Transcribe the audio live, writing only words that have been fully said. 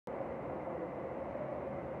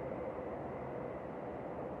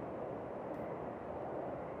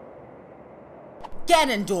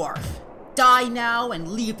Ganondorf! Die now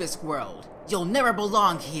and leave this world. You'll never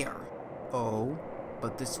belong here. Oh,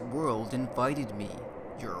 but this world invited me.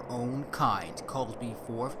 Your own kind called me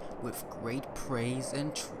forth with great praise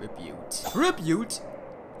and tribute. Tribute?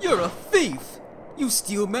 You're a thief! You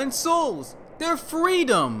steal men's souls! Their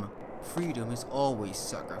freedom! Freedom is always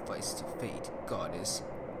sacrificed to fate, goddess.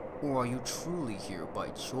 Or are you truly here by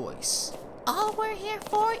choice? All we're here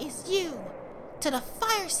for is you. To the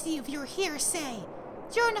fire sea of your hearsay.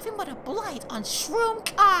 You're nothing but a blight on shroom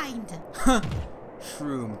kind.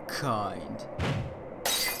 Shroom kind.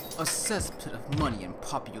 A cesspit of money and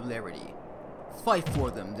popularity. Fight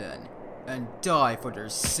for them then, and die for their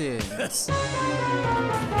sins.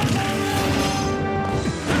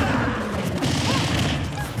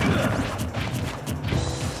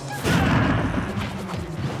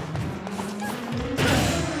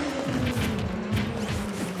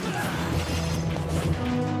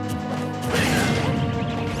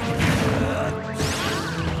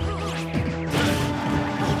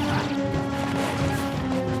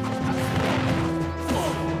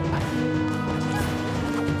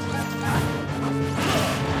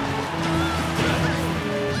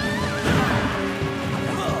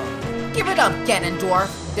 Give it up,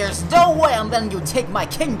 Ganondorf! There's no way I'm letting you take my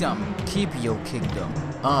kingdom! Keep your kingdom.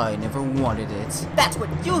 I never wanted it. That's what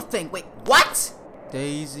you think! Wait, what?!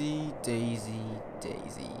 Daisy, Daisy,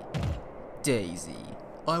 Daisy. Daisy.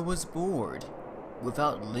 I was bored.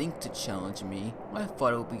 Without Link to challenge me, I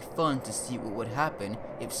thought it would be fun to see what would happen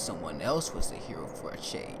if someone else was the hero for a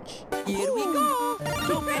change. Here we go!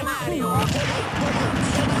 Super Mario!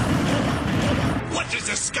 What does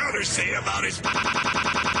the scouter say about his power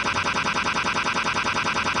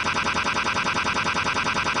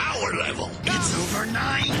level? It's over 9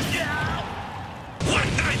 now!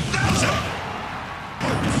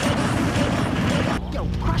 9,000! Yo,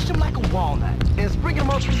 crush him like a walnut and spring him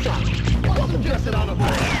on some salt. Wasn't just it on the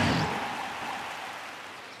board.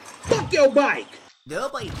 Fuck your bike!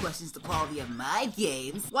 Nobody questions the quality of my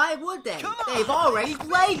games. Why would they? They've already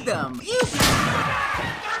played them. You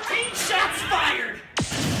 13 shots fired!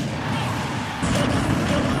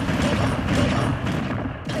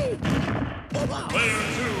 Player 2!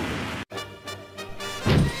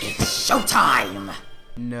 It's showtime!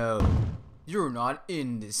 No, you're not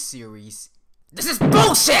in this series. This is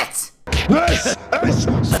bullshit! This is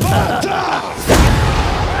Sparta!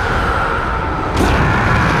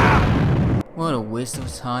 What a waste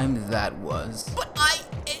of time that was. But I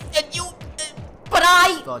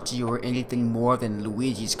Thought you were anything more than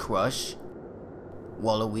Luigi's crush?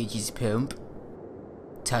 Waluigi's pimp?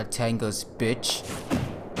 Tatanga's bitch?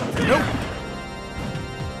 Nope!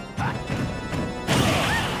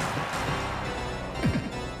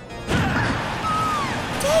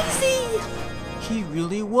 Daisy! He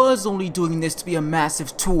really was only doing this to be a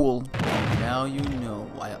massive tool. Now you know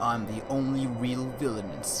why I'm the only real villain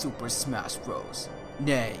in Super Smash Bros.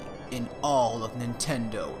 Nay, in all of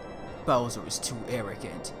Nintendo. Bowser is too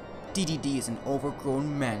arrogant. DDD is an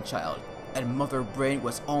overgrown man-child, and Mother Brain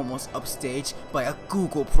was almost upstaged by a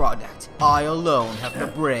Google product. I alone have the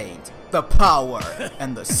brains, the power,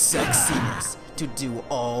 and the sexiness to do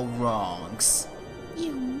all wrongs.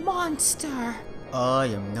 You monster! I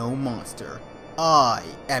am no monster. I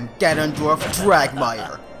am Ganondorf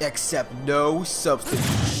Dragmire, except no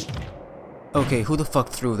substitute. Okay, who the fuck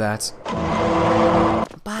threw that?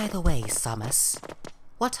 By the way, Samus,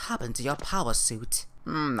 what happened to your power suit?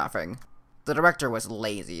 Nothing. The director was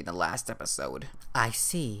lazy in the last episode. I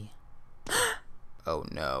see. Oh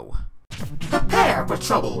no. Prepare for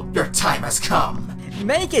trouble, your time has come.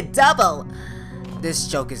 Make it double! This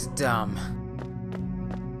joke is dumb.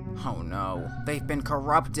 Oh no, they've been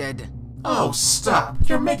corrupted. Oh, stop,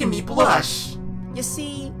 you're making me blush. You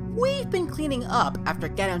see, we've been cleaning up after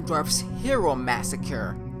Ganondorf's hero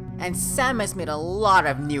massacre, and Samus made a lot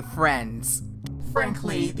of new friends.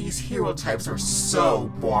 Frankly, these hero types are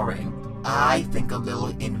so boring. I think a little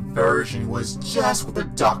inversion was just what the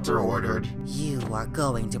doctor ordered. You are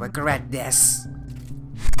going to regret this.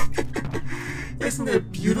 Isn't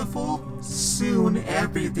it beautiful? Soon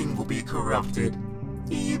everything will be corrupted.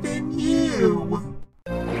 Even you!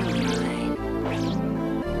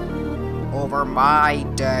 Over my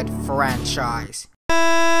dead franchise.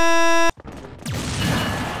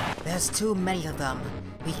 There's too many of them.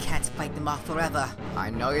 We can't fight them off forever.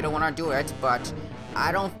 I know you don't want to do it, but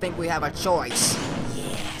I don't think we have a choice.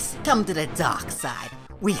 Yes, come to the dark side.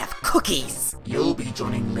 We have cookies. You'll be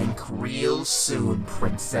joining Link real soon,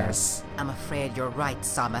 princess. I'm afraid you're right,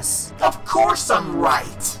 Samus. Of course I'm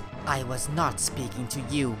right! I was not speaking to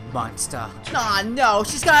you, monster. Aw no,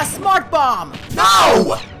 she's got a smart bomb!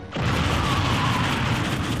 No!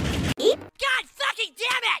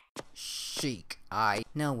 Sheik,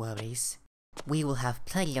 No worries. We will have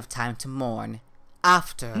plenty of time to mourn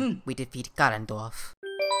after we defeat Ganondorf.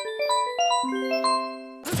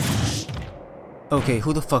 Okay,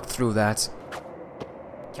 who the fuck threw that?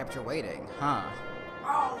 Kept you waiting, huh?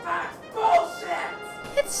 Oh, that's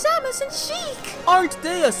bullshit! It's Samus and Sheik! Aren't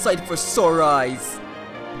they a sight for sore eyes?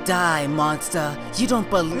 Die, monster! You don't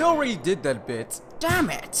believe— We already did that bit. Damn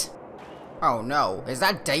it! Oh no, is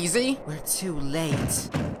that Daisy? We're too late.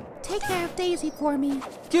 Take care of Daisy for me.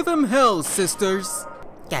 Give him hell, sisters.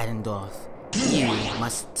 Ganondorf, you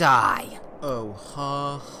must die. Oh,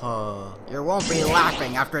 ha ha. You won't be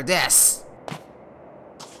laughing after this.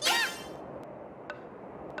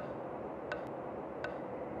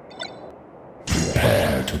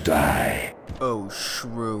 Prepare to die. Oh,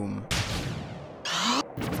 shroom.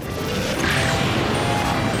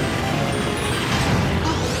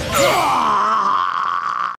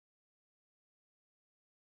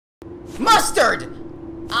 Mustard!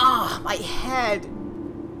 Ah, my head.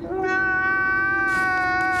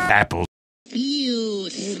 Apple. You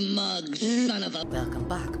smug son of a— Welcome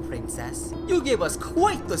back, princess. You gave us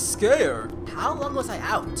quite the scare. How long was I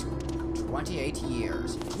out? 28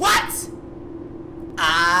 years. What?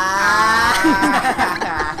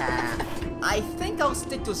 I think I'll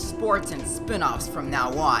stick to sports and spin-offs from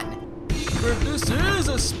now on. But this is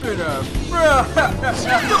a spin-off.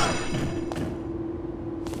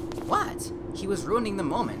 What? He was ruining the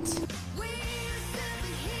moment.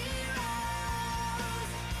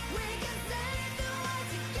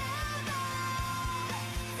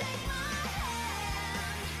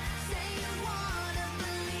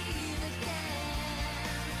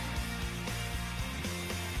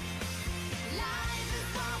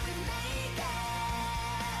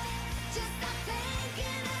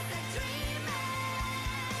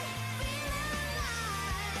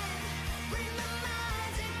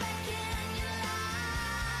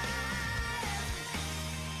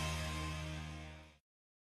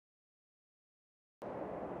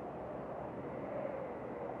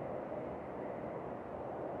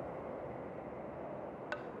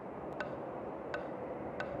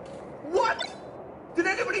 What? Did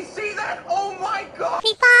anybody see that? Oh my god!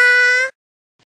 Peepa!